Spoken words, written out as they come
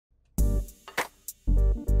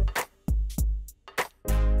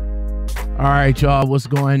All right, y'all, what's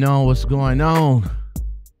going on? What's going on?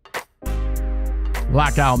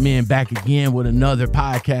 Lockoutmen back again with another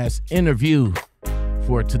podcast interview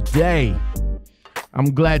for today.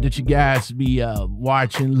 I'm glad that you guys be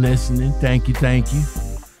watching, listening. Thank you.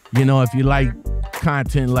 You know, if you like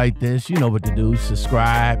content like this, you know what to do.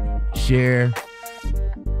 Subscribe, share,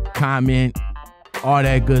 comment, all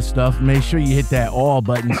that good stuff. Make sure you hit that all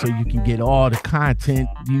button so you can get all the content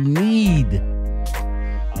you need.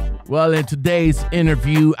 Well, in today's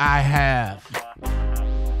interview, I have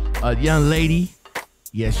a young lady.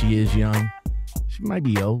 Yes, she is young. She might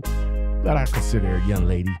be old, but I consider her a young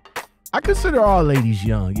lady. I consider all ladies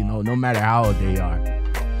young, you know, no matter how old they are.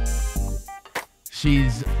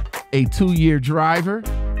 She's a 2-year driver.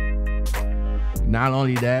 Not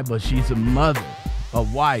only that, but she's a mother, a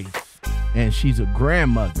wife, and she's a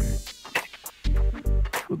grandmother.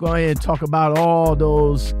 We'll go ahead and talk about all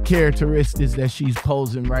those characteristics that she's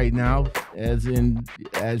posing right now, as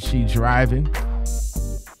she's driving.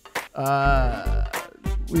 I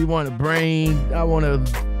want to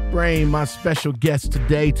bring my special guest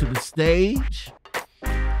today to the stage.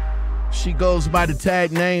 She goes by the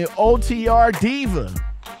tag name OTR Diva.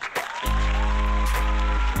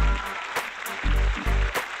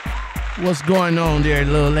 What's going on there,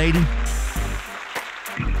 little lady?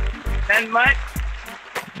 Nothing much.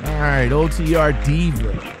 All right, OTR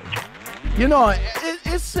Diva. You know,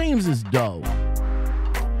 it seems as though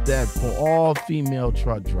that for all female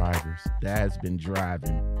truck drivers that has been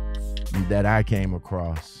driving that I came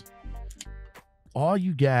across, all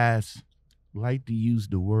you guys like to use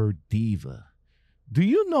the word diva. Do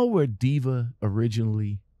you know where diva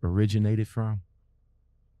originated from?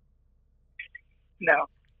 No.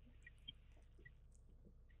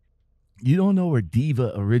 You don't know where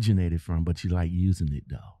diva originated from, but you like using it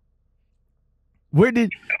though. Where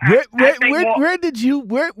did you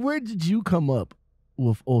come up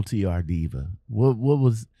with OTR Diva? What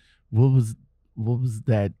was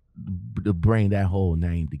that to bring that whole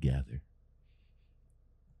name together?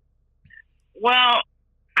 Well,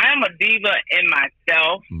 I'm a diva in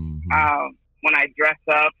myself. Mm-hmm. When I dress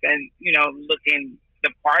up and, you know, looking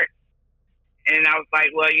the part. And I was like,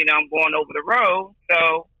 well, you know, I'm going over the road.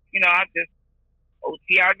 So, you know, I just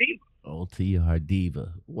OTR Diva. OTR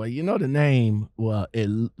Diva. Well, you know the name, well,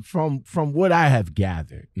 from what I have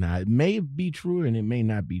gathered. Now, it may be true and it may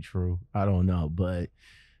not be true. I don't know. But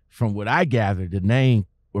from what I gathered, the name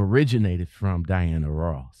originated from Diana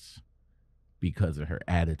Ross because of her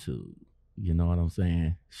attitude. You know what I'm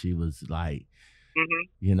saying? She was like,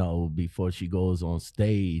 you know, before she goes on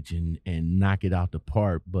stage and knock it out the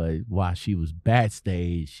park. But while she was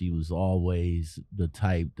backstage, she was always the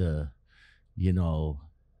type to, you know,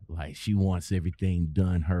 like she wants everything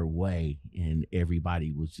done her way. And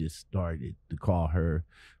everybody was just started to call her,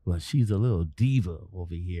 well, she's a little diva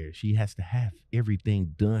over here. She has to have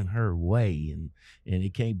everything done her way. And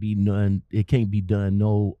it can't be done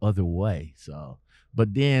no other way. So,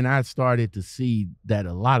 but then I started to see that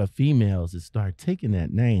a lot of females that start taking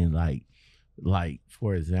that name, like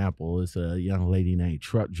for example, it's a young lady named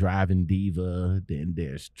Truck Driving Diva, then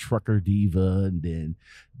there's Trucker Diva, and then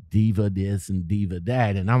Diva this and Diva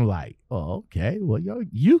that, and I'm like, oh, okay, well,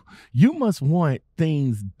 you must want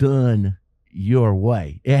things done your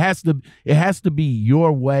way. It has to be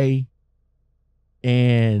your way,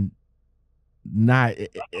 and not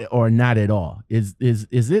at all. Is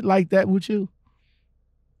it like that with you?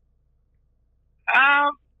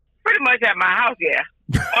 Pretty much at my house, yeah.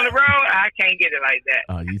 On the road, I can't get it like that.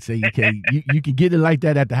 Oh, you say you can't. you can get it like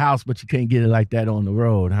that at the house, but you can't get it like that on the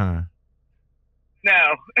road, huh?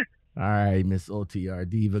 No. All right, Miss OTR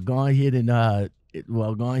Diva, go ahead and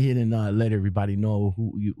let everybody know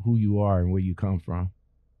who you are and where you come from.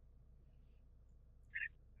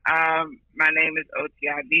 My name is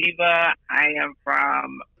OTR Diva. I am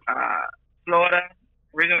from Florida,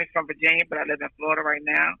 originally from Virginia, but I live in Florida right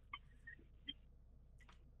now.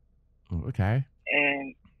 Okay.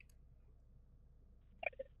 And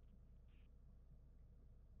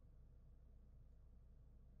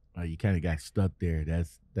oh, you kind of got stuck there.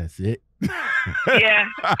 That's it. Yeah.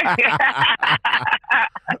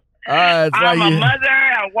 I'm a mother,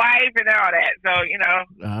 a wife, and all that. So, you know.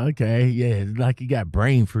 Okay. Yeah. It's like you got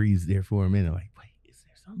brain freeze there for a minute. Like, wait, is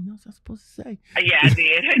there something else I'm supposed to say? Yeah, I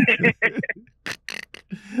did.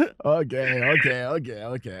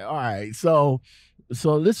 Okay. All right. So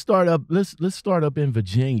let's start up. Let's start up in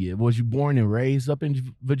Virginia. Was you born and raised up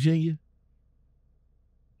in Virginia?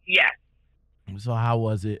 Yes. So how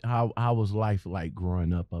was it? How was life like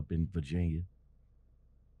growing up in Virginia?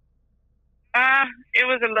 It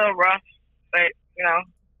was a little rough, but you know,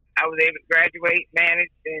 I was able to graduate, manage,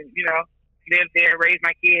 and you know, live there, raise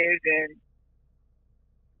my kids, and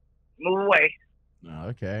move away.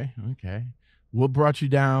 Okay. What brought you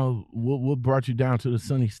down? What brought you down to the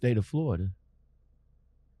sunny state of Florida?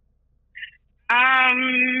 I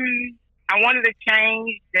wanted to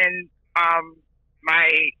change. Then, my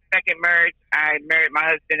second marriage, I married my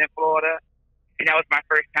husband in Florida, and that was my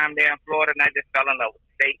first time there in Florida, and I just fell in love with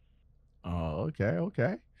the state. Oh,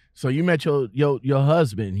 okay. So you met your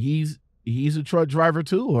husband. He's a truck driver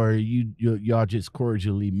too, or y'all just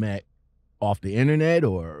cordially met off the internet,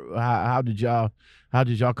 or how did y'all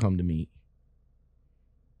come to meet?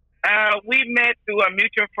 We met through a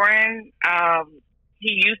mutual friend.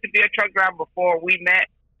 He used to be a truck driver before we met.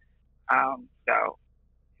 So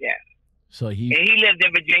yeah. So he lived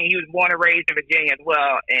in Virginia. He was born and raised in Virginia as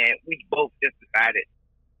well, and we both just decided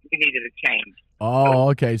we needed a change. Oh,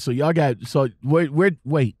 okay. So y'all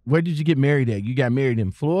where did you get married at? You got married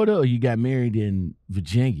in Florida, or you got married in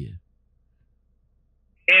Virginia?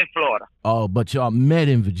 In Florida. Oh, but y'all met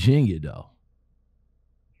in Virginia though.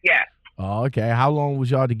 Yeah. Oh, okay. How long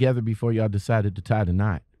was y'all together before y'all decided to tie the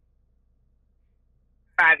knot?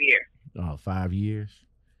 5 years. Oh, 5 years.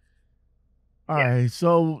 All right.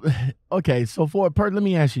 So, okay. So let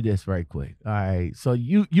me ask you this right quick. All right. So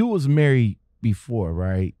you was married before,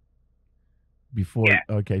 right? Before. Yeah.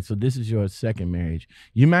 Okay. So this is your second marriage.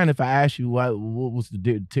 You mind if I ask you what was the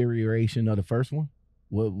deterioration of the first one?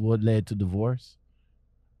 What led to divorce?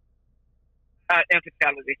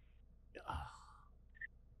 Infidelity.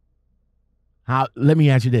 Let me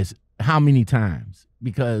ask you this. How many times?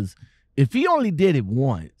 Because if he only did it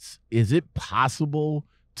once, is it possible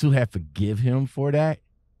to have forgive him for that?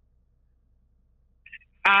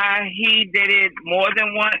 He did it more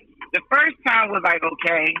than once. The first time was like,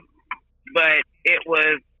 okay, but it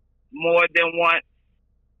was more than once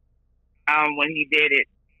when he did it,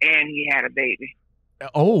 and he had a baby.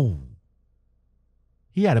 Oh.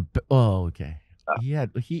 He had okay. He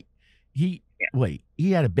had wait,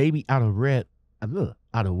 he had a baby out of wedlock.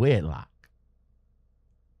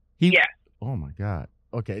 Yeah. Oh my God.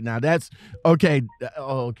 Okay, now that's okay.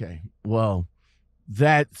 Okay. Well,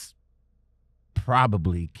 that's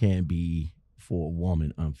probably can be for a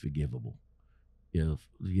woman unforgivable. If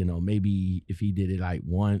maybe if he did it like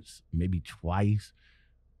once, maybe twice,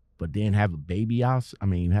 but then have a baby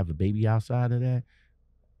outside of that.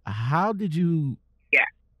 How did you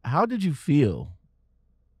feel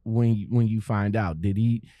when you find out? Did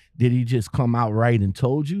he just come out right and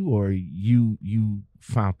told you, or you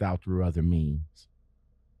found out through other means?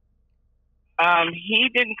 He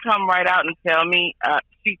didn't come right out and tell me.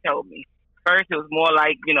 She told me. First, it was more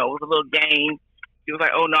like, it was a little game. She was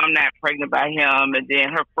like, oh, no, I'm not pregnant by him. And then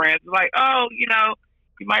her friends were like, oh, you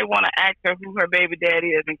might want to ask her who her baby daddy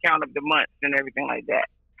is and count up the months and everything like that.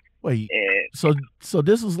 Wait, so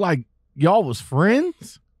this was like y'all was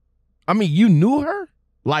friends? I mean, you knew her?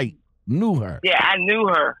 Like, knew her? Yeah, I knew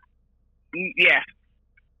her. Yeah.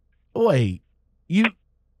 Wait, you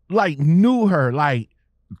like knew her, like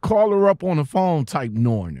call her up on the phone type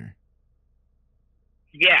knowing her?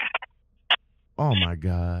 Yeah. Oh my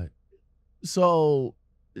God. So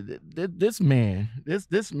this man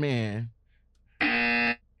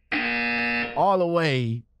all the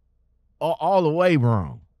way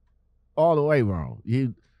wrong. All the way wrong.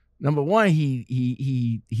 Number one,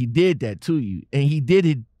 he did that to you, and he did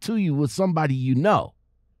it to you with somebody you know.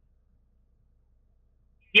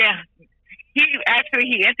 Yeah. He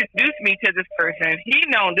introduced me to this person. He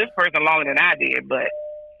known this person longer than I did, but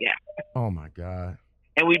yeah. Oh my God.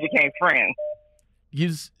 And we became friends.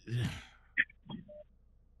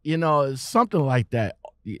 Something like that,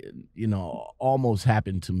 almost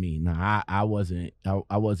happened to me. Now I wasn't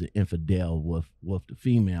infidel with the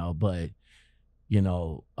female, but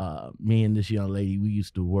me and this young lady, we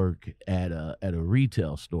used to work at a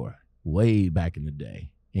retail store way back in the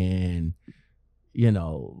day, and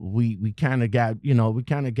we kind of got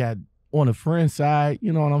on a friend side,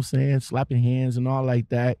 you know what I'm saying, slapping hands and all like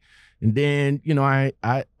that. And then,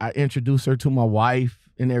 I introduced her to my wife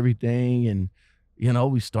and everything. And,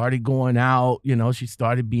 we started going out, she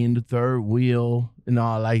started being the third wheel and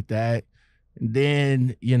all like that. And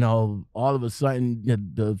then, all of a sudden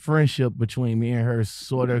the friendship between me and her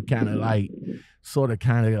sort of kind of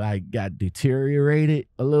got deteriorated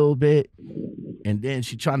a little bit. And then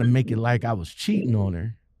she trying to make it like I was cheating with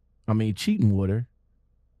her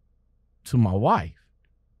to my wife.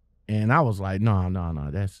 And I was like, no,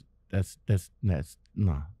 that's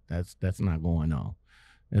not going on.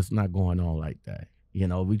 It's not going on like that.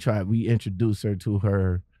 We introduced her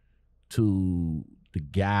to the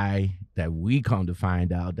guy that we come to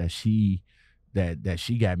find out that she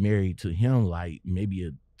got married to him like maybe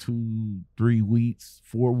 2-3 weeks,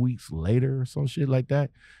 4 weeks later or some shit like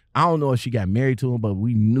that. I don't know if she got married to him, but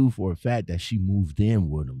we knew for a fact that she moved in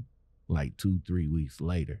with him like 2-3 weeks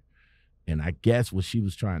later. And I guess what she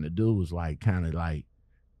was trying to do was like kind of like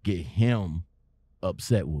get him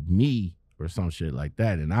upset with me or some shit like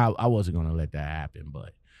that. And I wasn't gonna let that happen.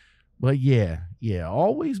 But yeah,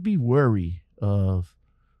 always be wary of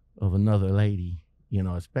another lady, you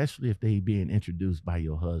know, especially if they being introduced by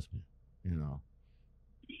your husband. You know,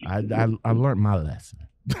 I learned my lesson.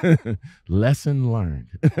 Lesson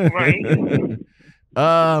learned. Right.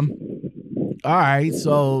 All right.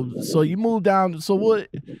 So you moved down. So what?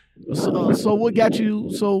 So what got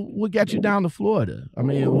you? So what got you down to Florida? I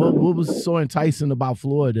mean, what was so enticing about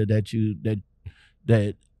Florida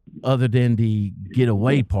that other than the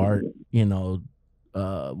getaway part, you know,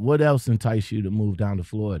 what else enticed you to move down to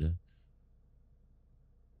Florida?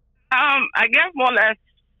 I guess more or less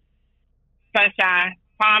sunshine,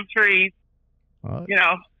 palm trees. You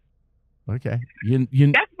know. Okay.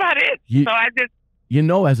 That's about it. So I just. You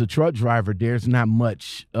know, as a truck driver, there's not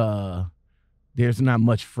much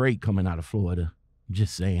freight coming out of Florida. I'm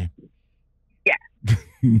just saying. Yeah.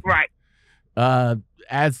 Right.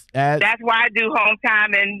 As that's why I do home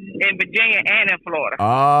time in Virginia and in Florida.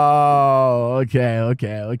 Oh,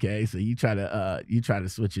 okay. So you try to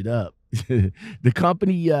switch it up. The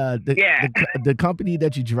company the company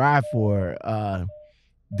that you drive for,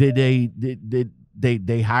 did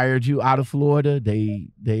they hired you out of Florida? They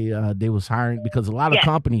was hiring, because a lot of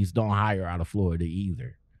companies don't hire out of Florida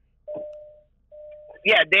either.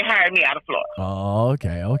 Yeah, they hired me out of Florida. Oh,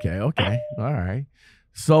 okay. All right.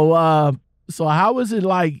 So how is it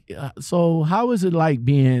like? How is it like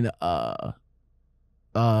being a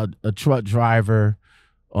truck driver,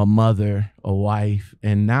 a mother, a wife,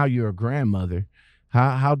 and now you're a grandmother?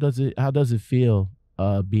 How does it feel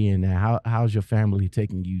being there? How's your family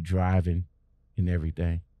taking you driving and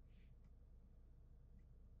everything?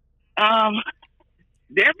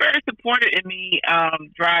 They're very supportive in me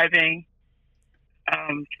driving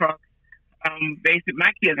trucks. Basically,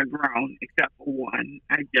 my kids are grown except for one.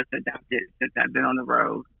 I just adopted since I've been on the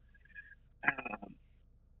road.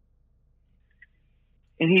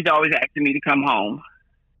 And he's always asking me to come home.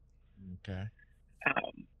 Okay.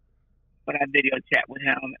 But I video chat with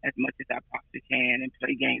him as much as I possibly can and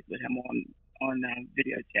play games with him on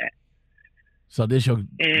video chat. So this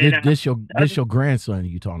your grandson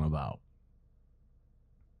you talking about?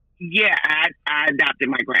 Yeah, I adopted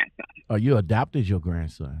my grandson. Oh, you adopted your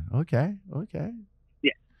grandson? Okay.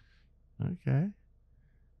 Yeah. Okay.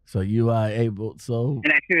 So you are able. So.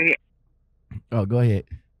 And actually. Oh, go ahead.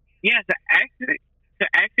 Yeah. So actually,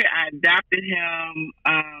 I adopted him.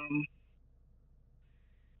 I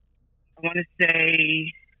want to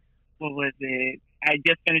say, what was it? I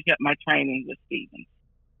just finished up my training with Stevens.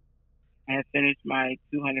 I had finished my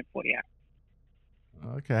 240 hours.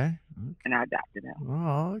 Okay. And I adopted him.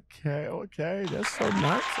 Oh, okay. That's so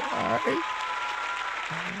nice. All right.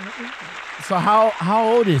 So how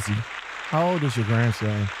old is he? How old is your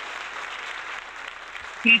grandson?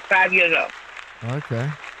 He's 5 years old. Okay.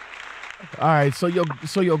 All right. So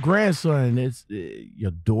your grandson is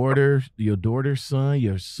your daughter's son,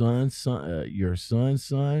 your son's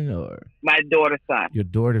son, or my daughter's son. Your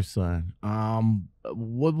daughter's son.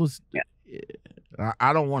 What was? Yeah.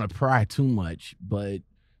 I don't want to pry too much, but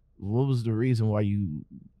what was the reason why you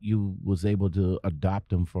was able to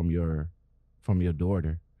adopt him from your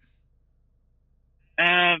daughter?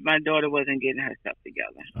 My daughter wasn't getting herself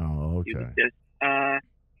together. Oh, okay. She was just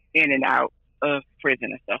in and out of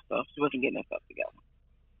prison and stuff, so she wasn't getting herself together.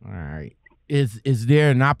 All right. Is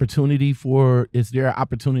there an opportunity for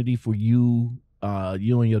you,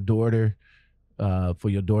 you and your daughter, for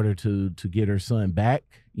your daughter to get her son back,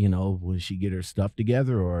 you know, when she get her stuff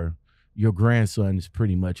together, or your grandson is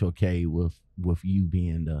pretty much okay with you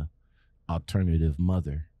being the alternative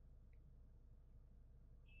mother?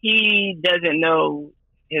 He doesn't know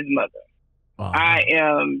his mother. I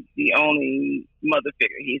am the only mother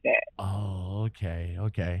figure he's had. Oh,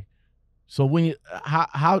 okay. So when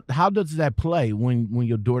how does that play when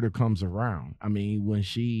your daughter comes around? I mean, when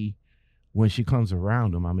she comes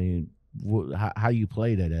around him, I mean, how you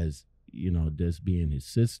play that, as, you know, just being his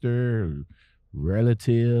sister, or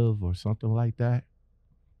relative, or something like that?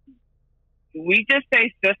 We just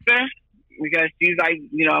say sister because she's like,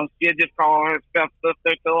 you know, she'll just call herself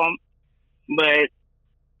sister to him. But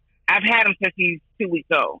I've had him since he's 2 weeks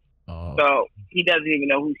old, so he doesn't even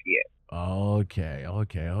know who she is. Okay.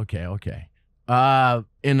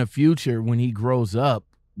 In the future, when he grows up,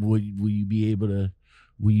 will you be able to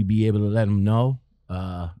let him know,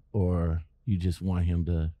 or you just want him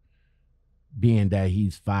to being that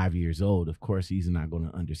he's 5 years old, of course, he's not going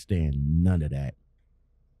to understand none of that.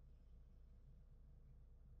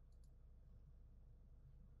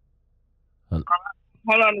 Hold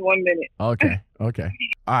on 1 minute. Okay.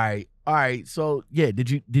 All right. So yeah, did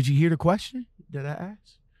you hear the question that I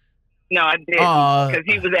asked? No, I didn't, because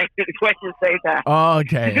he was asking the question at the same time.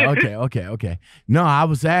 Okay. No, I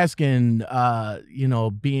was asking,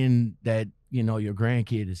 being that, your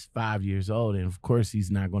grandkid is 5 years old, and of course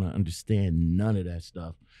he's not going to understand none of that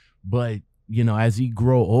stuff. But, as he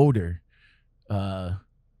grow older,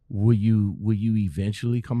 will you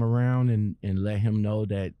eventually come around and let him know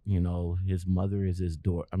that, his mother is is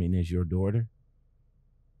your daughter?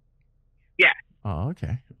 Yeah. Oh,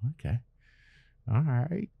 okay. All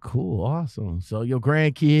right, cool, awesome. So your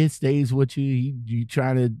grandkid stays with you. You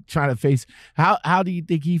trying to face. How do you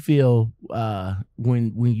think he feel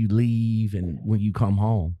when you leave and when you come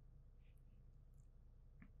home?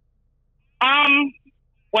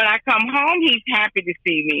 When I come home, he's happy to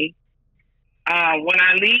see me. When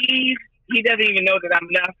I leave, he doesn't even know that I'm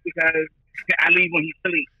left because I leave when he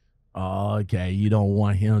sleeps. Oh, okay. You don't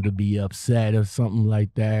want him to be upset or something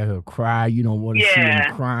like that, or cry. You don't want to see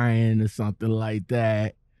him crying or something like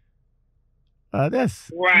that. That's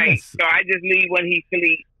right. So I just leave when he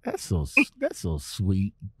sleeps. That's so sweet. That's so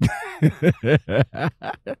sweet.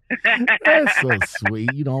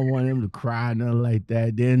 You don't want him to cry, nothing like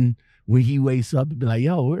that. Then when he wakes up, be like,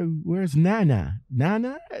 "Yo, where's Nana?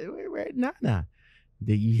 Where's Nana?"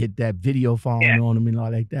 Then you hit that video phone on him and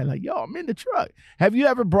all like that. Like, yo, I'm in the truck. Have you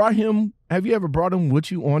ever brought him with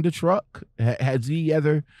you on the truck? Has he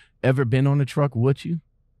ever been on the truck with you?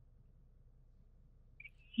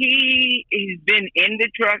 He's been in the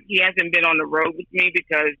truck. He hasn't been on the road with me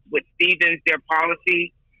because with Stevens, their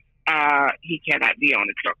policy, he cannot be on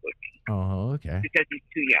the truck with me. Oh, okay. Because he's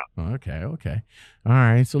too young. Okay. All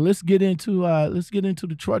right. So let's get into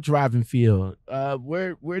the truck driving field.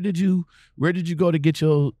 Where did you go to get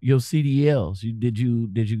your CDLs? Did you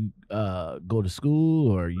go to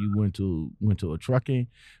school, or you went to a trucking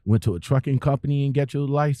company and get your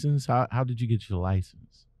license? How did you get your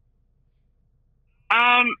license?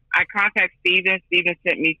 I contacted Stevens. Stevens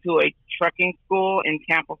sent me to a trucking school in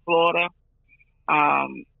Tampa, Florida.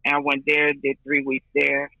 And I went there, did 3 weeks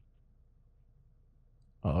there.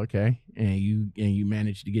 Oh, okay. And you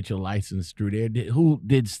managed to get your license through there.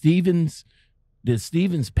 Did Stevens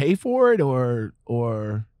pay for it, or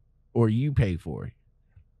you pay for it?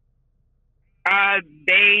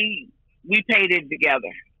 We paid it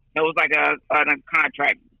together. It was like a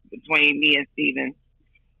contract between me and Stevens.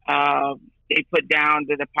 They put down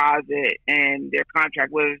the deposit, and their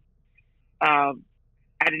contract was I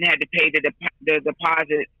didn't have to pay the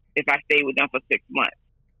deposit if I stayed with them for 6 months.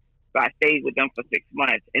 So I stayed with them for 6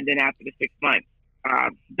 months, and then after the 6 months,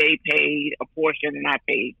 they paid a portion, and I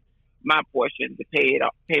paid my portion to pay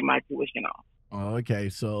my tuition off. Oh, okay.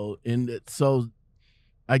 So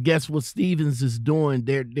I guess what Stevens is doing,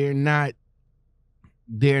 they're not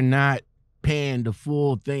paying the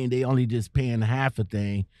full thing. They only just paying half a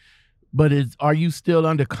thing. But are you still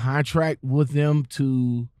under contract with them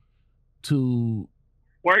to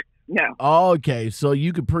work? No. Oh, okay. So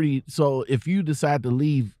so if you decide to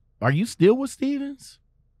leave, are you still with Stevens?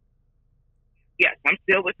 Yes, I'm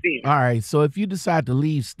still with Stevens. All right. So if you decide to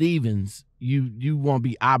leave Stevens, you won't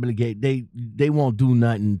be obligated. They won't do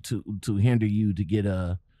nothing to hinder you to get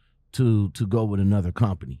to go with another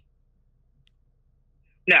company.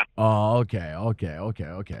 No. Oh, okay.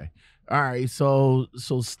 All right, so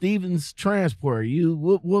Stevens Transport.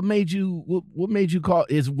 What made you call?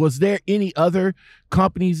 Was there any other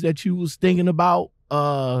companies that you was thinking about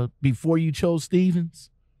before you chose Stevens?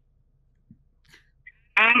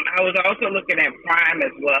 I was also looking at Prime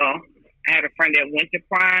as well. I had a friend that went to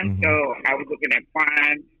Prime, so I was looking at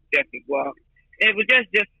Prime just as well. It was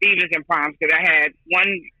just Stevens and Prime, because I had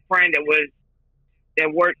one friend that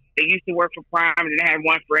used to work for Prime, and then I had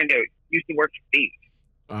one friend that used to work for Stevens.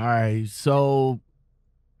 All right, so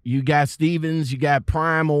you got Stevens, you got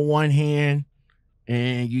Prime on one hand,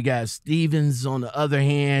 and you got Stevens on the other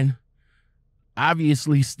hand.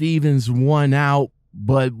 Obviously, Stevens won out,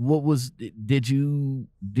 but did you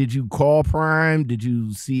call Prime? Did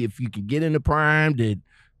you see if you could get into Prime? Did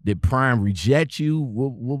Prime reject you?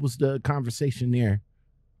 What was the conversation there?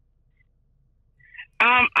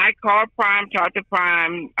 I called Prime, talked to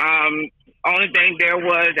Prime. Only thing there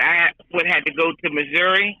was I would have to go to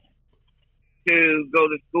Missouri to go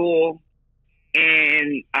to school,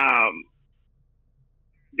 and I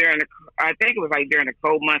think it was like during the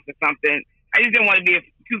cold months or something. I just didn't want to be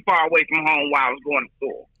too far away from home while I was going to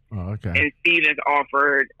school. Oh, okay. And Stevens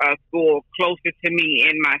offered a school closer to me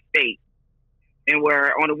in my state, and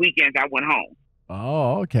where on the weekends I went home.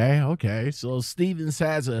 Oh, okay. So Stevens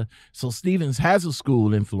has a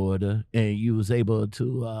school in Florida, and you was able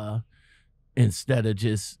to instead of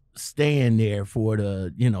just staying there for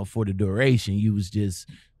the duration, you was just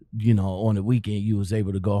on the weekend you was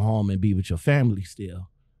able to go home and be with your family still.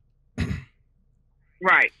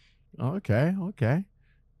 Right. Okay.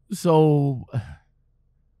 So,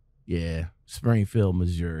 yeah, Springfield,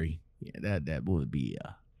 Missouri. Yeah, that would be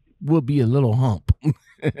a little hump.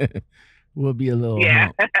 Would be a little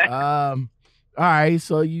hump. All right,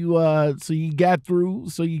 so you got through.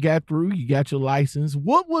 You got your license.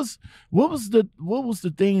 What was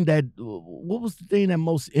the thing that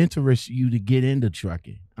most interests you to get into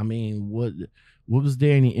trucking? I mean, what was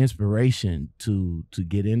there any inspiration to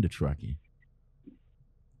get into trucking?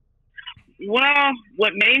 Well,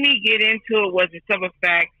 what made me get into it was the simple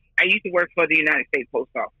fact I used to work for the United States Post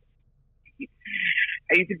Office.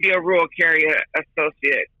 I used to be a rural carrier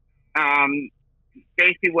associate.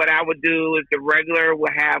 Basically what I would do is the regular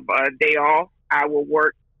would have a day off. I would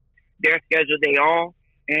work their scheduled day off.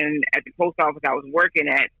 And at the post office I was working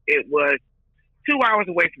at, it was 2 hours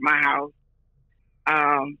away from my house.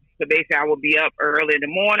 So basically I would be up early in the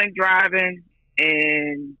morning driving,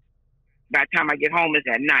 and by the time I get home, it's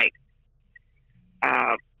at night.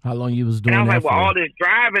 How long you was doing that? And I was that like, well, for? all this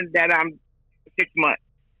driving that I'm 6 months.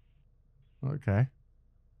 Okay.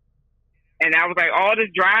 And I was like, all this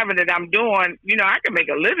driving that I'm doing, I can make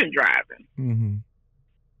a living driving. Mm-hmm.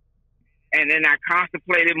 And then I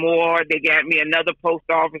contemplated more. They got me another post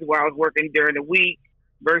office where I was working during the week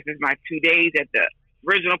versus my 2 days at the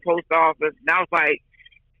original post office. And I was like,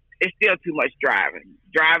 it's still too much driving.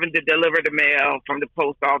 Driving to deliver the mail from the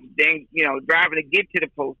post office, then, driving to get to the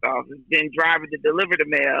post office, then driving to deliver the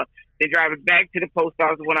mail, then driving back to the post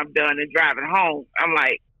office when I'm done, and driving home. I'm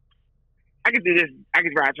like, I could do this. I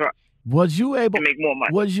could drive truck. Was you able to make more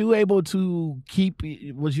money? Was you able to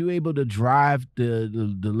drive the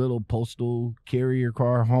little postal carrier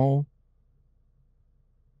car home?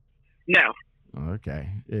 No. Okay.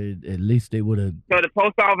 At least they would have. So the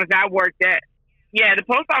post office I worked at,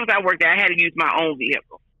 I had to use my own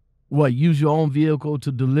vehicle. What? Use your own vehicle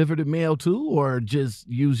to deliver the mail too, or just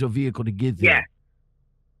use your vehicle to get there?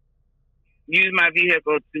 Yeah. Use my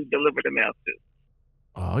vehicle to deliver the mail too.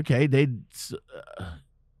 Oh, okay.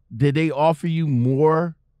 Did they offer you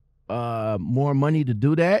more money to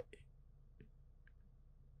do that?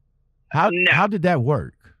 How did that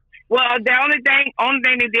work? Well, the only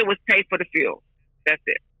thing they did was pay for the fuel. That's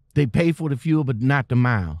it. They pay for the fuel, but not the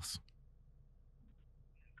miles.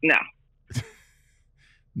 No.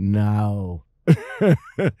 No.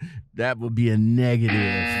 That would be a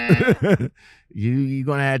negative. You're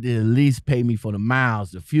gonna have to at least pay me for the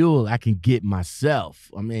miles. The fuel I can get myself.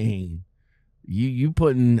 I mean, you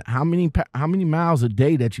putting how many miles a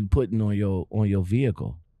day that you putting on your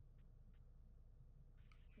vehicle?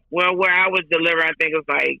 Well, where I was delivering, I think it was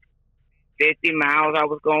like 50 miles I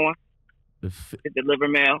was going to deliver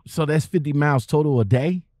mail. So that's 50 miles total a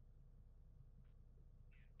day?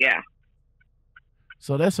 Yeah.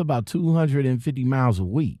 So that's about 250 miles a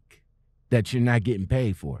week that you're not getting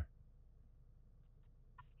paid for.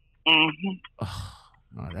 Mm-hmm.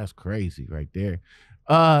 Oh, that's crazy right there.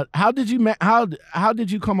 How did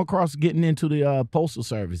you come across getting into the postal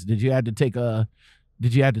service? Did you have to take a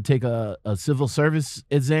civil service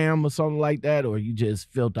exam or something like that, or you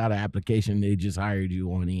just filled out an application and they just hired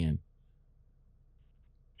you on in?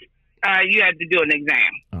 You had to do an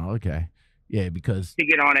exam. Oh, okay. Yeah, because to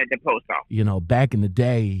get on at the post office. Back in the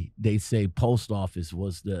day, they say post office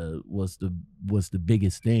was the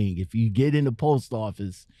biggest thing. If you get in the post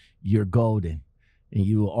office, you're golden, and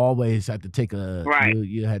you always have to take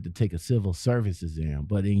you had to take a civil service exam.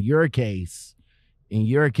 But in your case,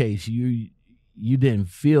 you didn't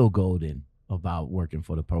feel golden about working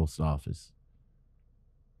for the post office.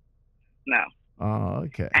 No. Oh,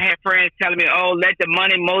 okay. I had friends telling me, "Oh, let the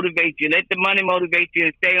money motivate you. Let the money motivate you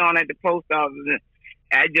and stay on at the post office." And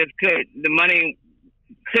I just couldn't. The money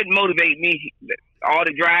couldn't motivate me. All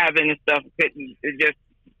the driving and stuff couldn't. It just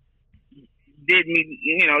didn't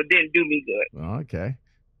do me good. Okay.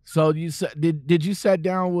 So you said, did you sit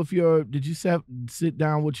down with your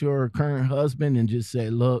current husband and just say,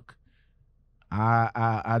 "Look,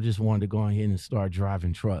 I just wanted to go ahead and start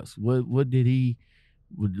driving trucks." What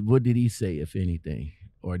did he say, if anything,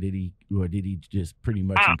 or did he just pretty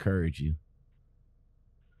much encourage you?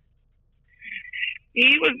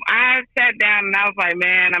 I sat down and I was like,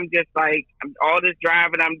 man, I'm just like, all this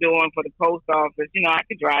driving I'm doing for the post office, I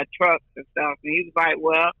could drive trucks and stuff. And he was like,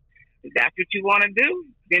 well, if that's what you want to do,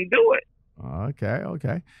 then do it. Okay.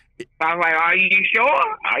 So I was like, "Are you sure?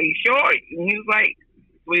 Are you sure?" And he was like,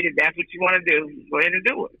 "Sweetie, if that's what you want to do, go ahead and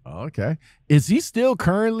do it." Okay. Is he still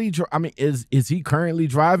currently? I mean, is he currently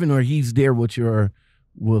driving, or he's there with your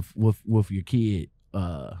with your kid?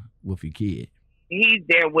 With your kid. He's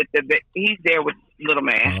there with little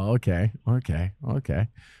man. Oh, okay.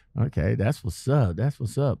 That's what's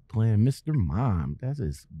up. Playing Mr. Mom.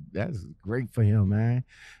 That's great for him, man.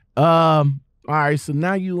 All right. So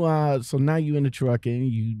now you in the truck and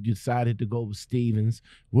you decided to go with Stevens.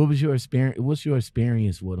 What was your experience? What's your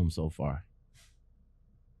experience with him so far?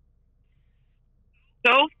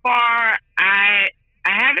 So far, I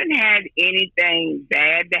haven't had anything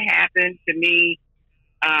bad to happen to me.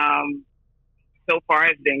 So far,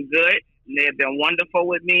 it's been good. They've been wonderful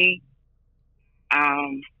with me.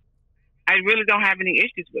 I really don't have any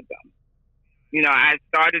issues with them. You know, I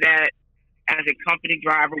started as a company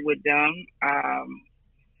driver with them,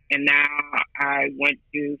 and now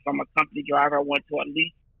from a company driver, I went to a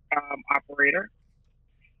lease operator,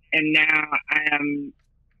 and now I am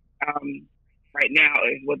right now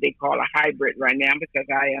is what they call a hybrid right now because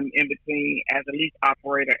I am in between as a lease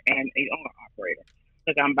operator and a owner operator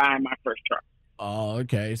because I'm buying my first truck. Oh,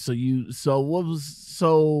 okay. So you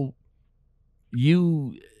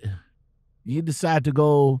decided to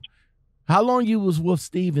go. How long you was with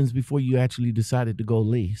Stevens before you actually decided to go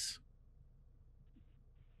lease?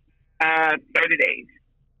 30 days.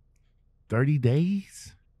 30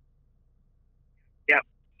 days? Yep.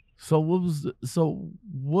 So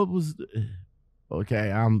what was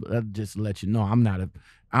okay, I'll just let you know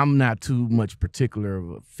I'm not too much particular of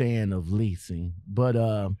a fan of leasing, but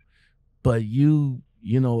you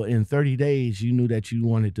know, in 30 days you knew that you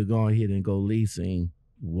wanted to go ahead and go leasing.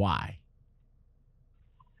 Why?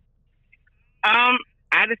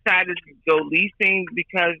 I decided to go leasing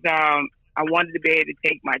because I wanted to be able to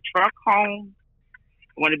take my truck home.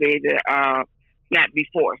 I wanted to be able to not be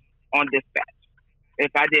forced on dispatch.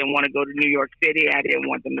 If I didn't want to go to New York City, I didn't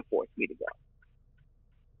want them to force me to go.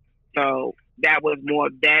 So that was more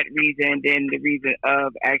that reason than the reason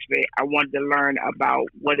of actually I wanted to learn about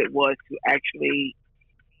what it was to actually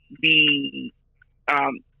be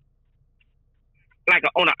like an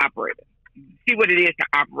owner operator. See what it is to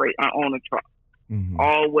operate and own a truck. Mm-hmm.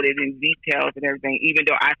 All what it in details and everything, even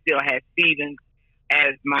though I still had Stevens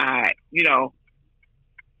as my,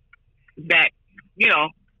 back,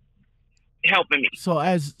 helping me. So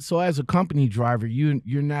as a company driver,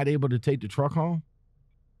 you're not able to take the truck home?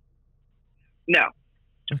 No.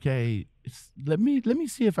 Okay. Let me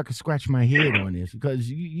see if I can scratch my head on this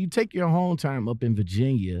because you take your home time up in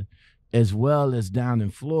Virginia as well as down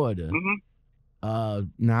in Florida. Mm-hmm.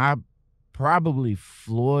 Now probably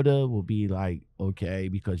Florida will be like, okay,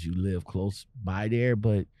 because you live close by there,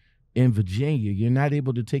 but in Virginia, you're not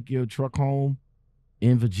able to take your truck home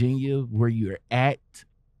in Virginia where you're at.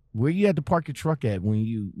 Where you had to park your truck at when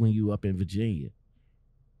you up in Virginia?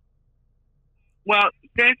 Well,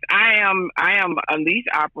 since I am a lease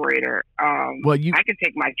operator, I can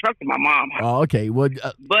take my truck to my mom's house. Oh, okay. Well,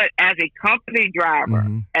 but as a company driver,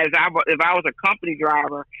 mm-hmm. if I was a company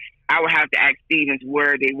driver, I would have to ask Stevens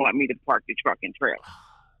where they want me to park the truck and trailer.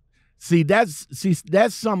 See, that's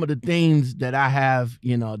some of the things that I have,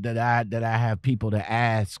 that I have people to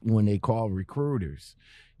ask when they call recruiters.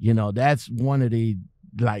 That's one of the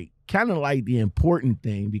kind of like the important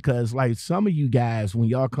thing because like some of you guys, when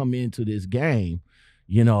y'all come into this game,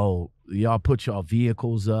 y'all put your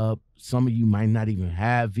vehicles up. Some of you might not even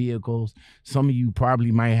have vehicles. Some of you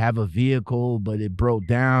probably might have a vehicle, but it broke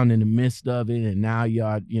down in the midst of it. And now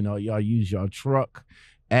y'all use your truck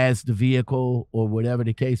as the vehicle or whatever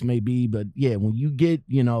the case may be. But yeah, when you get,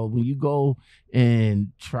 when you go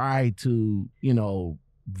and try to,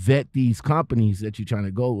 vet these companies that you're trying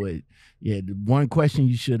to go with, the one question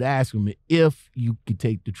you should ask them is if you can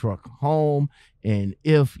take the truck home and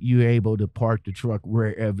if you're able to park the truck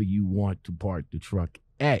wherever you want to park the truck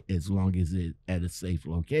at, as long as it's at a safe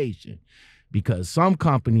location. Because some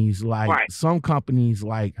companies like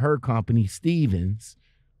her company, Stevens,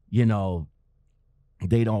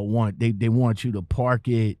 they don't want they want you to park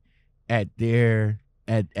it at their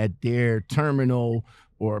terminal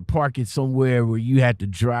or park it somewhere where you had to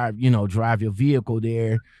drive your vehicle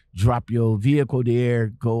there, drop your vehicle there,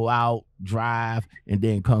 go out, drive, and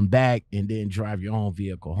then come back and then drive your own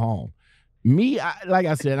vehicle home. Me, like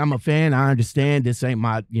I said, I'm a fan. I understand this ain't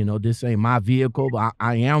my vehicle, but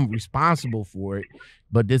I am responsible for it.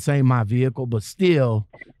 But this ain't my vehicle. But still,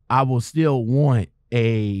 I will still want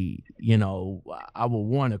I would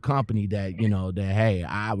want a company that, that, hey,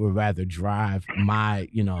 I would rather drive my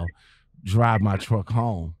truck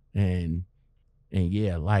home. And And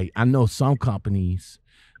yeah, like I know some companies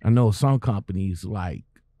like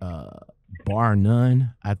Bar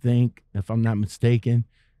None, I think, if I'm not mistaken,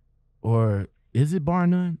 or is it Bar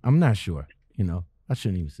None? I'm not sure. I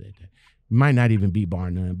shouldn't even say that. It might not even be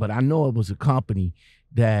Bar None, but I know it was a company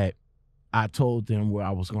that I told them where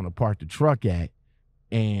I was going to park the truck at,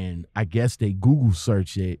 and I guess they Google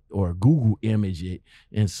searched it or Google imaged it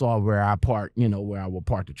and saw where I parked, where I would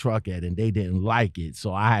park the truck at, and they didn't like it.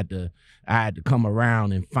 So I had to come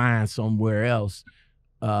around and find somewhere else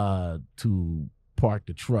to park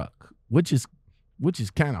the truck, which is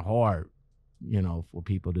kind of hard, for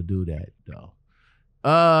people to do that though.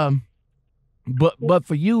 But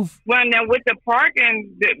for you, well, now with the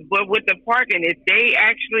parking, if they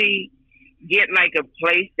actually get like a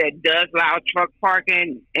place that does allow truck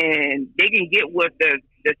parking, and they can get with the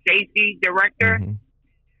safety director, mm-hmm.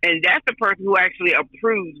 and that's the person who actually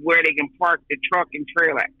approves where they can park the truck and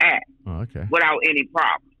trailer at, without any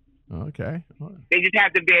problem. Okay. They just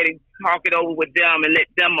have to be able to talk it over with them and let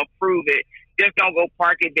them approve it. Just don't go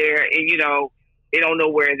park it there and, they don't know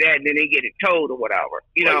where it's at, and then they get it towed or whatever.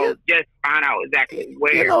 Just find out exactly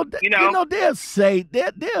where. They'll say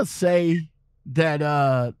that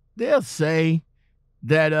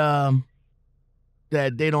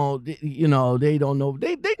that they don't, they don't know.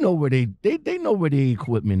 They know where they know where the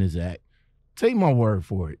equipment is at. Take my word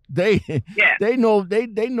for it. They know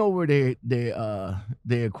where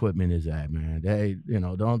their equipment is at, man. They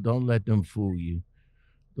don't let them fool you.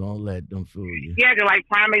 Don't let them fool you. Yeah, like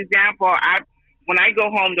prime example, when I go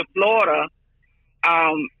home to Florida,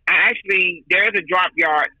 there's a drop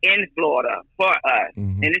yard in Florida for us,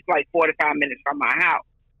 mm-hmm. and it's like 45 minutes from my house.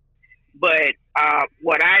 But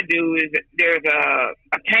what I do is there's a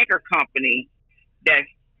tanker company that's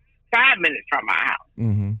 5 minutes from my house,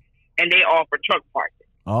 mm-hmm. and they offer truck parking.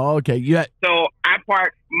 Oh, okay. Yeah. So I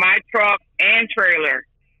park my truck and trailer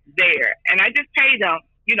there, and I just pay them,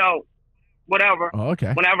 whatever. Oh,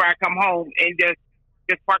 okay. Whenever I come home, and just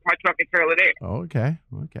park my truck and trailer there. Okay.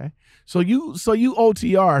 So you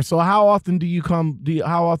OTR. So how often do you come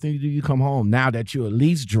home now that you're a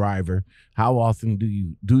lease driver? How often do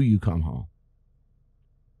you come home?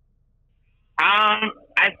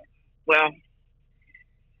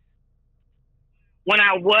 When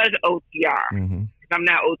I was OTR, mm-hmm. I'm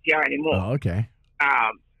not OTR anymore. Oh, okay.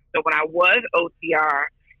 So when I was OTR,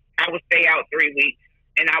 I would stay out 3 weeks,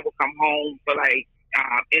 and I would come home for like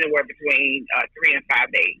anywhere between 3 and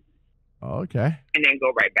 5 days. Okay. And then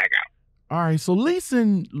go right back out. All right. So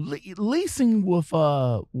leasing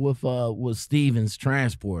with Stevens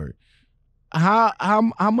Transport,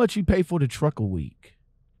 how much you pay for the truck a week?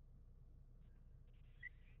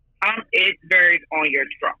 It varies on your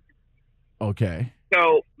truck. Okay.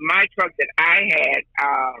 So my truck that I had,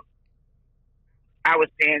 I was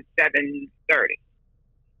paying $730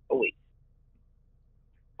 a week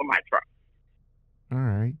for my truck. All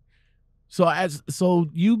right. So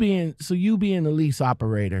you being a lease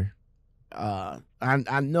operator, I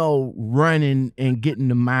know running and getting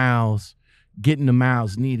the miles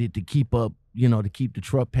needed to keep up, to keep the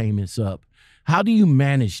truck payments up. How do you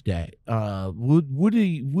manage that? What do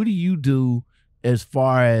you do as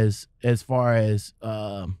far as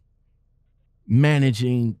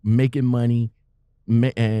managing, making money,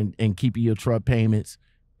 and keeping your truck payments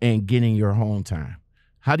and getting your home time?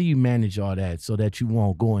 How do you manage all that so that you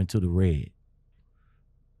won't go into the red?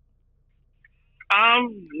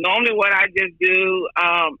 Normally what I just do,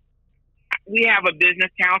 we have a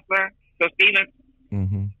business counselor. So Stevens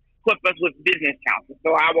mm-hmm. equipped us with business counsel.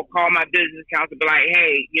 So I will call my business counselor, be like,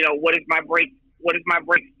 hey, what is my break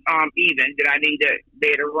even that I need to be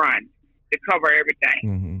able to run to cover everything?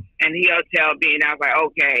 Mm-hmm. And he'll tell me, and I was like,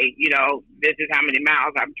 okay, this is how many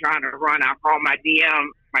miles I'm trying to run. I'll call my DM,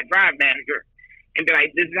 my drive manager, and be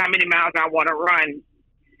like, this is how many miles I want to run.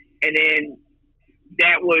 And then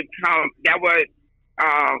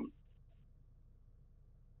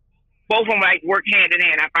both of them like work hand in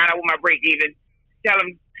hand. I find out what my break even, tell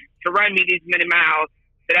them to run me these many miles.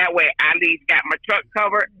 So that way I at least got my truck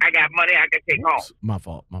covered. I got money I can take home. My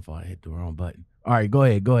fault. I hit the wrong button. All right, go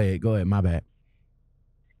ahead. My bad.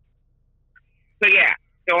 So yeah.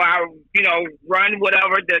 So I, run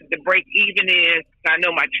whatever the break even is. So I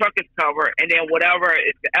know my truck is covered, and then whatever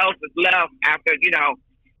else is left after,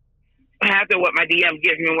 after what my DM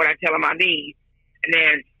gives me and what I tell him I need, and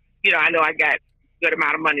then, I know I got a good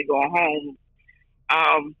amount of money going home.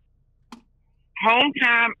 Home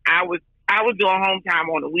time, I was doing home time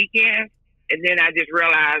on the weekends, and then I just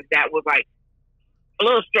realized that was like a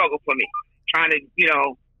little struggle for me, trying to,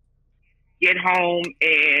 get home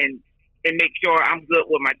and make sure I'm good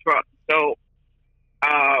with my truck. So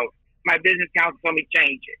my business counsel told me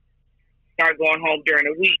change it. Start going home during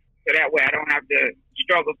the week, so that way I don't have to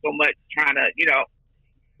struggle so much trying to,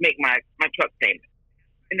 make my truck payment.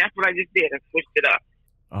 And that's what I just did. I switched it up.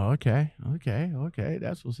 Oh, okay.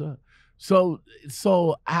 That's what's up. So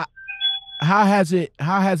how has it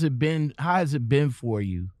been for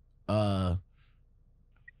you?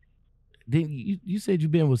 Then you said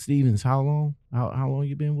you've been with Stevens how long? How long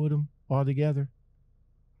you been with him altogether?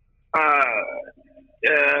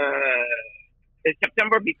 In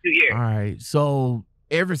September will be 2 years. All right. So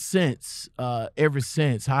ever since, how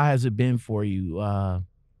has it been for you? Have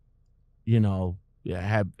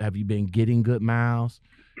you been getting good miles?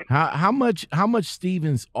 How much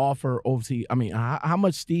Stevens offer OT? I mean, how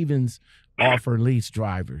much Stevens offer lease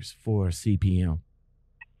drivers for CPM?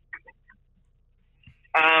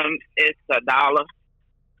 It's $1.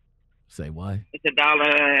 Say what? It's $1,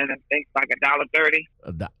 and I think it's like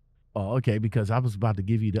 $1.30. Oh, okay. Because I was about to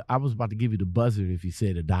give you the buzzer if you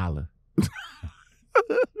said $1.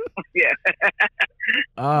 Yeah.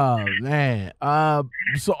 Oh man.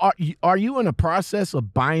 So are you in the process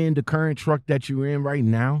of buying the current truck that you're in right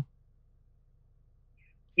now?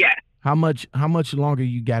 Yeah. How much longer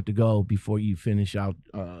you got to go before you finish out?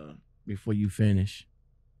 Before you finish?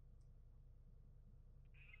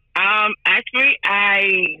 Actually,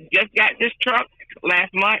 I just got this truck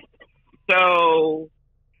last month, so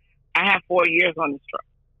I have 4 years on this truck.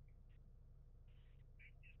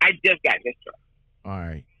 I just got this truck. All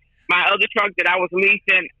right. My other truck that I was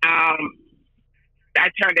leasing, I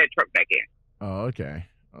turned that truck back in. Oh, okay.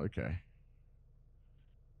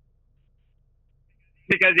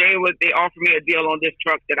 Because they offered me a deal on this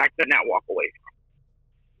truck that I could not walk away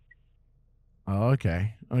from. Oh,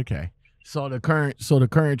 okay. So the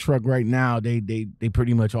current truck right now, they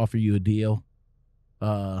pretty much offer you a deal.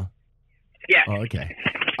 Yeah. Oh, okay.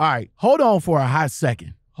 All right. Hold on for a hot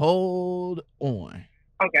second. Hold on.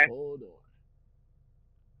 Okay. Hold on.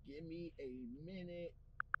 Give me a minute.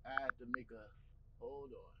 I have to make a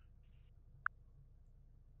hold on.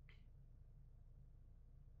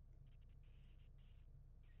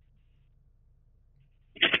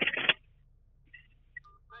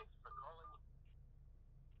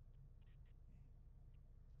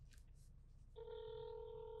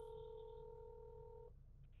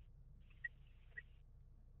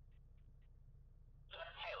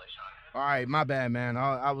 All right, my bad, man.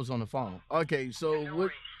 I was on the phone. Okay, so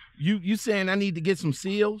what you saying I need to get some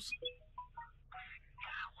seals? We need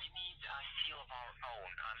a seal of our own.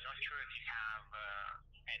 I'm not sure if you have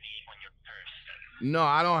any on your person. No,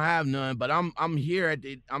 I don't have none, but I'm here at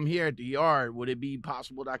the yard. Would it be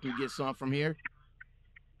possible that I can get some from here? In that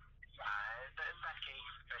case,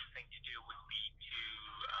 the best thing to do would be to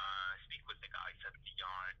speak with the guys at the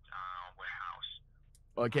yard warehouse.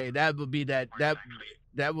 Okay, that would be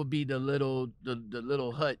that would be the little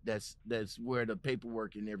hut that's where the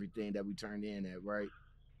paperwork and everything that we turned in at, right?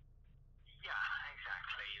 Yeah,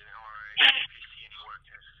 exactly. Or if you see any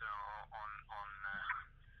workers on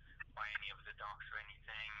by any of the docks or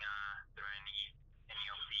anything, there are any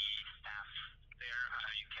of the staff there,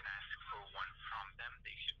 you can ask for one from them.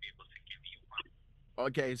 They should be able to give you one.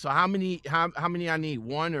 Okay, so how many I need?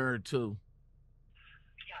 One or two?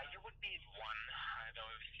 Yeah, you would need one. Though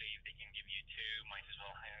obviously if they can give you two, might as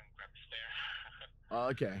well grab a spare.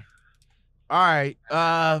 Okay. All right.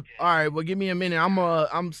 Well, give me a minute.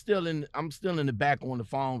 I'm still in the back on the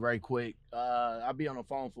phone very quick. I'll be on the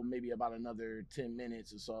phone for maybe about another 10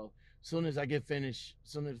 minutes or so. Soon as I get finished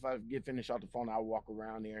off the phone, I'll walk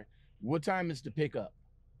around there. What time is the pickup?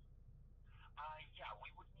 Yeah, we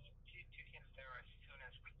would need to get there as soon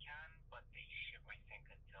as we can, but they ship, I think,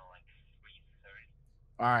 until like 3:30.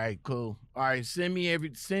 All right, cool. All right, send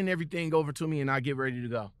everything over to me, and I'll get ready to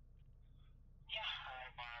go. By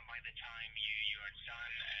the time you are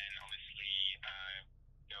done, and obviously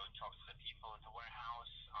go talk to the people at the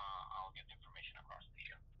warehouse, I'll get the information across to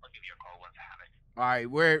you. I'll give you a call once I have it. All right,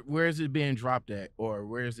 where is it being dropped at, or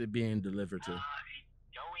where is it being delivered to? Going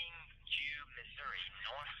to Missouri,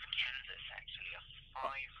 North Kansas, actually, a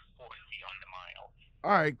 540 on the mile.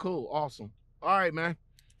 All right, cool, awesome. All right, man.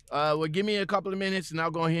 Well, give me a couple of minutes, and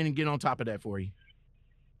I'll go ahead and get on top of that for you.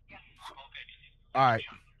 Yeah, okay. All right.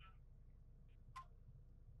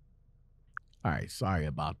 All right, sorry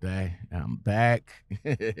about that. I'm back.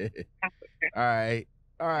 All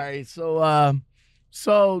right. So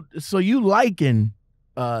you liking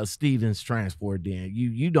Stevens Transport then?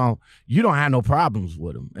 You don't have no problems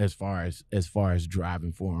with him as far as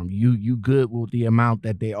driving for him. You good with the amount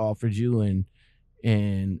that they offered you,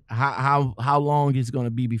 and how long is it going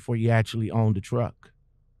to be before you actually own the truck?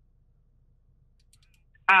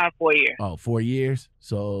 4 years. Oh, 4 years.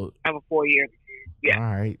 So I have a 4 year. Yeah.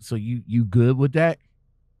 All right. So you good with that?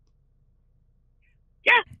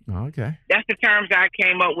 Yeah. Okay. That's the terms I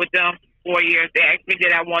came up with them. 4 years. They asked me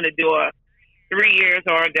did I want to do a 3 years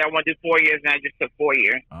or did I want to do 4 years, and I just took 4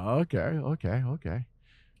 years. Okay.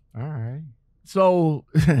 All right. So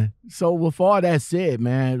so with all that said,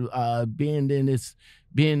 man, being in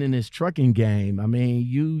this trucking game, I mean,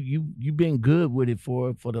 you've been good with it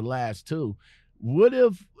for the last 2. What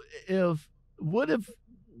would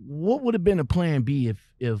have been a plan B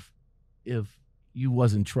if you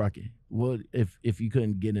wasn't trucking? What if you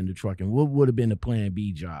couldn't get into trucking? What would have been a plan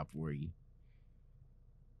B job for you?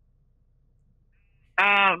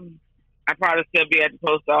 I'd probably still be at the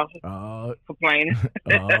post office complaining.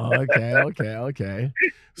 Okay.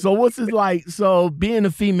 So what's it like? So being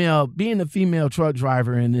a female truck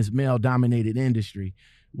driver in this male dominated industry,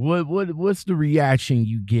 what's the reaction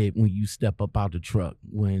you get when you step up out the truck,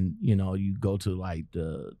 when you go to like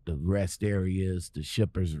the rest areas, the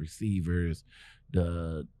shippers, receivers,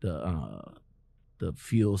 the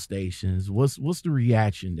fuel stations? What's the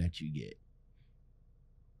reaction that you get?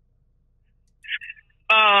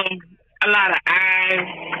 A lot of eyes,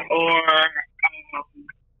 or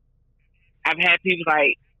I've had people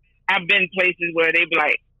like, I've been places where they be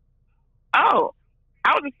like, "Oh,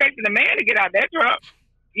 I was expecting a man to get out that truck.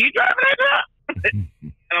 You driving that truck?"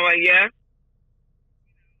 And I'm like, "Yeah."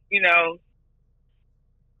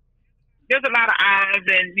 There's a lot of eyes,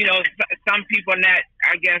 and some people not,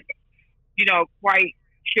 I guess, quite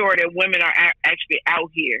sure that women are actually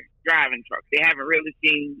out here driving trucks. They haven't really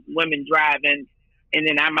seen women driving. And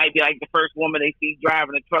then I might be like the first woman they see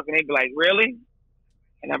driving a truck, and they be like, "Really?"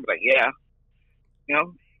 And I'm like, "Yeah,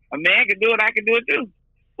 a man can do it, I can do it too.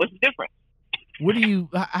 What's the difference?"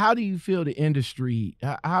 How do you feel the industry?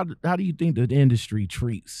 How do you think the industry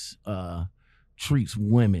treats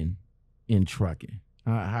women in trucking?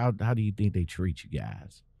 How do you think they treat you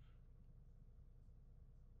guys?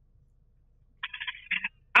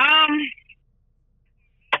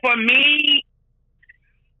 For me,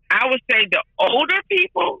 I would say the older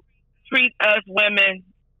people treat us women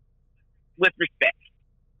with respect.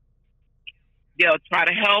 They'll try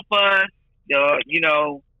to help us. They'll,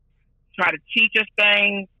 try to teach us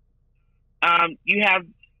things. You have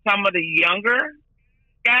some of the younger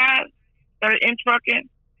guys that are in trucking.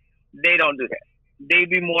 They don't do that. They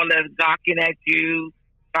be more or less gawking at you,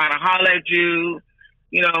 trying to holler at you,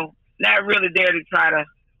 not really there to try to,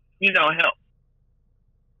 help.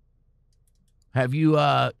 Have you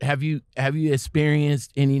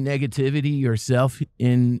experienced any negativity yourself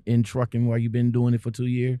in trucking while you've been doing it for 2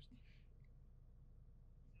 years?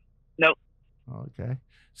 Nope. Okay.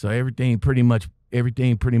 So everything pretty much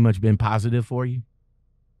been positive for you?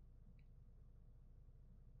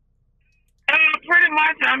 Pretty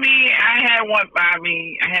much. I mean, I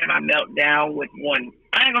had my meltdown with one.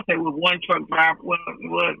 I ain't gonna say with one truck driver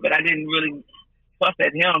was, but I didn't really fuss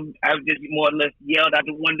at him. I was just more or less yelled out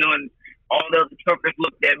the window, and all the other truckers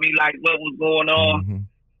looked at me like what was going on,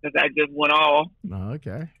 because I just went off. Oh,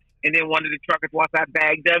 okay. And then one of the truckers, once I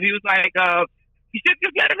bagged up, he was like, "You should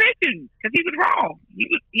just let him hit you, because he was wrong. He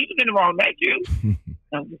was in the wrong, not you."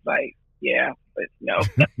 I was just like, yeah, but no.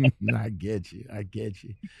 I get you.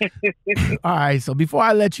 All right. So before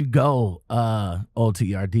I let you go,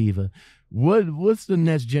 OTR Diva, what's the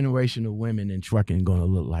next generation of women in trucking going to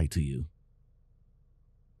look like to you?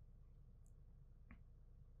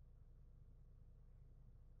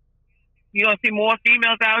 You're going to see more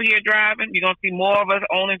females out here driving. You're going to see more of us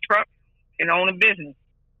owning trucks and owning business.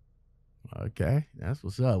 Okay. That's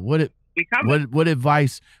what's up. What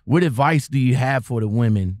advice do you have for the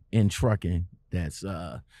women in trucking that's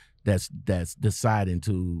deciding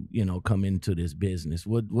to, come into this business?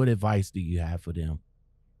 What advice do you have for them?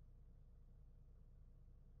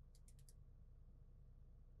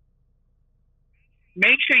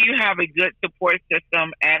 Make sure you have a good support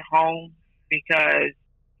system at home, because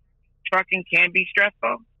trucking can be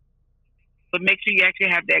stressful. But make sure you actually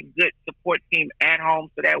have that good support team at home,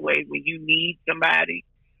 so that way when you need somebody,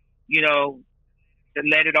 to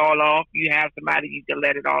let it all off, you have somebody you can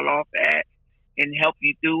let it all off at and help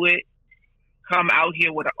you do it. Come out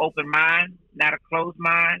here with an open mind, not a closed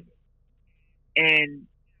mind, and,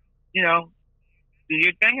 do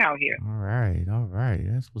your thing out here. All right.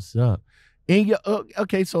 That's what's up. And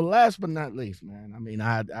okay, so last but not least, man, I mean,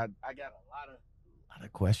 I got a lot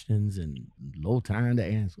of questions and low time to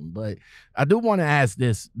answer them, but I do want to ask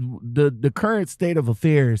this: the current state of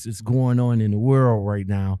affairs that's going on in the world right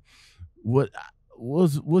now.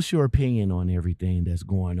 What's your opinion on everything that's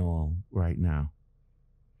going on right now?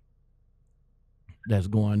 that's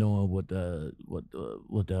going on with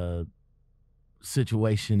the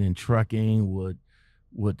situation in trucking,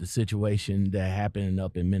 with the situation that happened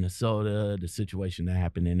up in Minnesota, the situation that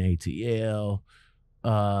happened in ATL.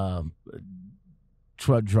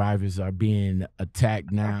 Truck drivers are being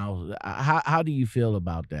attacked now. How do you feel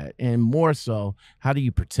about that? And more so, how do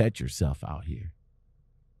you protect yourself out here?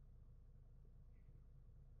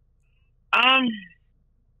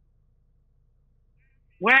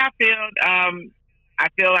 Where I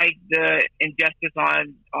feel like the injustice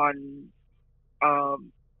on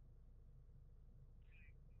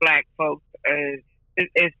Black folks is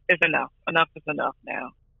enough. Enough is enough now.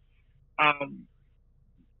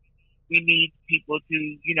 We need people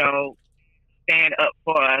to, stand up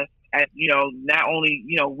for us. As, not only,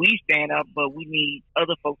 we stand up, but we need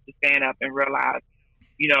other folks to stand up and realize,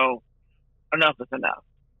 enough is enough.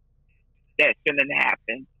 That shouldn't have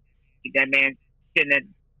happened. That man shouldn't have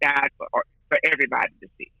died for everybody to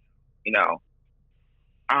see,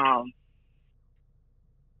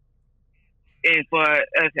 And for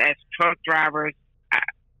us as truck drivers,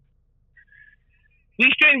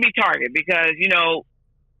 we shouldn't be targeted because,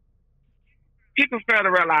 people fail to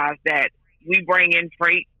realize that we bring in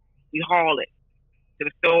freight, we haul it to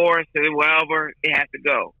the stores, to wherever it has to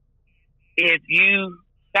go. If you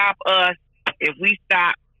stop us, if we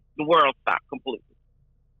stop, the world stops completely.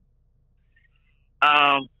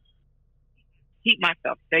 Keep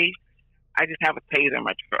myself safe. I just have a taser in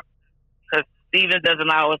my truck because Stevens doesn't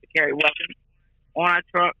allow us to carry weapons on our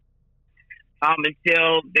truck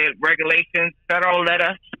until the regulations, federal, let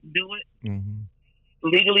us do it,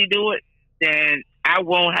 legally do it. Then I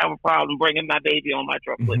won't have a problem bringing my baby on my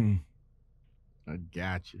truck with me. I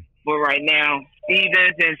got you. But right now,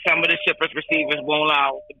 Stevens and some of the shippers receivers won't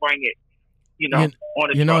allow us to bring it, on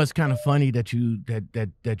the truck. It's kind of funny that you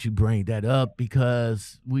bring that up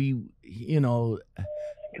because we,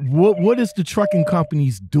 what is the trucking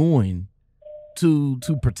companies doing to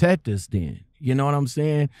protect us then? You know what I'm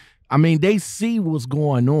saying? I mean, they see what's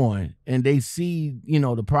going on and they see,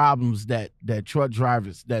 the problems that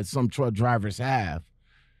some truck drivers have.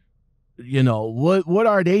 What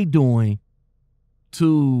are they doing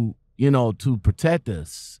to protect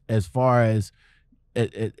us as far as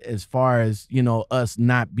us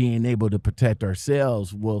not being able to protect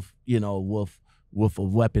ourselves with a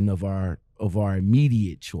weapon of our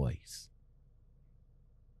immediate choice?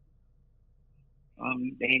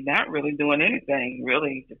 They're not really doing anything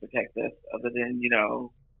really to protect us other than,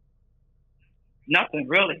 nothing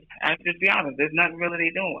really. I'll just be honest, there's nothing really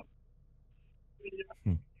they're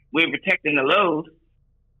doing. We're protecting the load.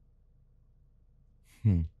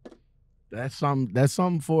 That's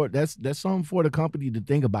something for the company to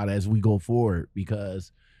think about as we go forward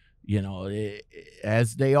because,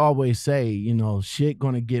 as they always say, shit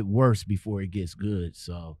gonna get worse before it gets good.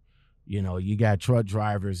 So, you got truck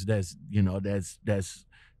drivers that's in a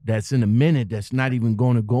minute that's not even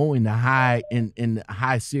going to go in the high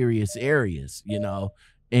serious areas,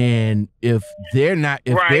 and if they're not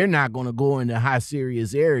going to go into high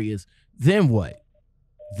serious areas, then what?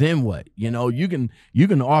 You can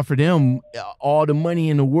offer them all the money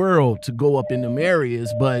in the world to go up in them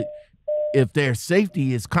areas, but if their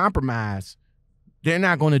safety is compromised, they're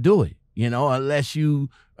not going to do it, unless you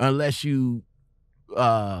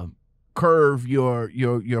curve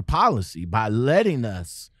your policy by letting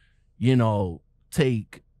us,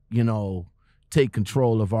 take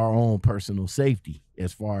control of our own personal safety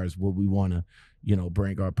as far as what we want to,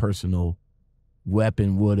 bring our personal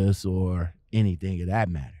weapon with us or anything of that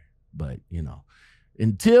matter. But,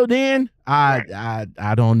 until then, I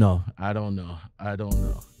don't know. But,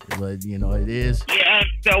 it is. Yeah,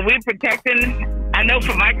 so we're protecting, I know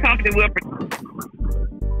for my company,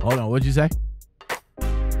 Hold on, what'd you say?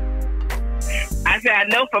 I said, I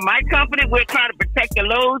know for my company, we're trying to protect the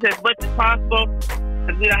loads as much as possible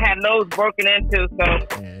because we don't have loads broken into. So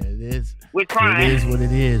yeah, it is. We're trying. It is what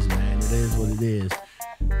it is, man. It is what it is.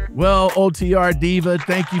 Well, OTR Diva,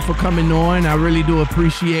 thank you for coming on. I really do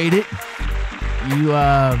appreciate it. You,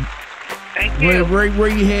 thank you. Where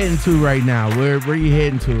you heading to right now? Where you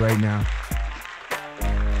heading to right now?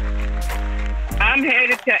 I'm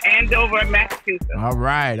headed to Andover, Massachusetts. All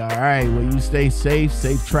right. Well, you stay safe.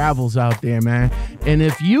 Safe travels out there, man. And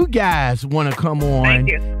if you guys want to come on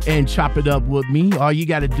and chop it up with me, all you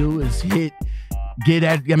got to do is get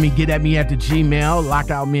at me at the Gmail,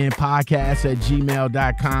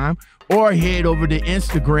 Lockoutmenpodcast@gmail.com, or head over to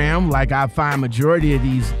Instagram, like I find majority of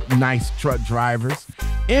these nice truck drivers,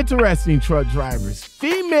 interesting truck drivers,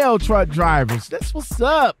 female truck drivers. That's what's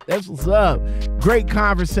up. That's what's up. Great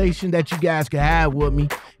conversation that you guys can have with me.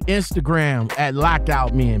 Instagram at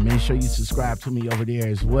Lockoutmen. Make sure you subscribe to me over there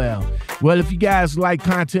as well. Well, if you guys like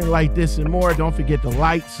content like this and more, don't forget to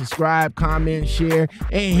like, subscribe, comment, share,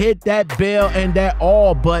 and hit that bell and that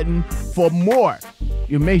all button for more.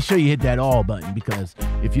 You make sure you hit that all button, because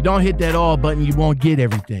if you don't hit that all button, you won't get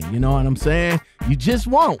everything. You know what I'm saying? You just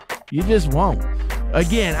won't. You just won't.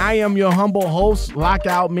 Again, I am your humble host,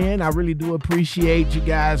 Lockoutmen. I really do appreciate you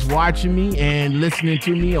guys watching me and listening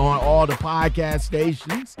to me on all the podcast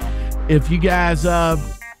stations. If you guys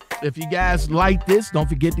like this, don't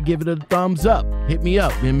forget to give it a thumbs up. Hit me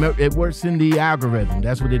up. It works in the algorithm.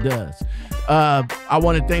 That's what it does. I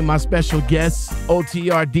want to thank my special guest,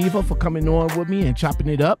 OTR Diva, for coming on with me and chopping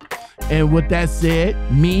it up. And with that said,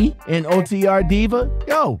 me and OTR Diva,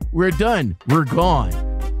 we're done. We're gone.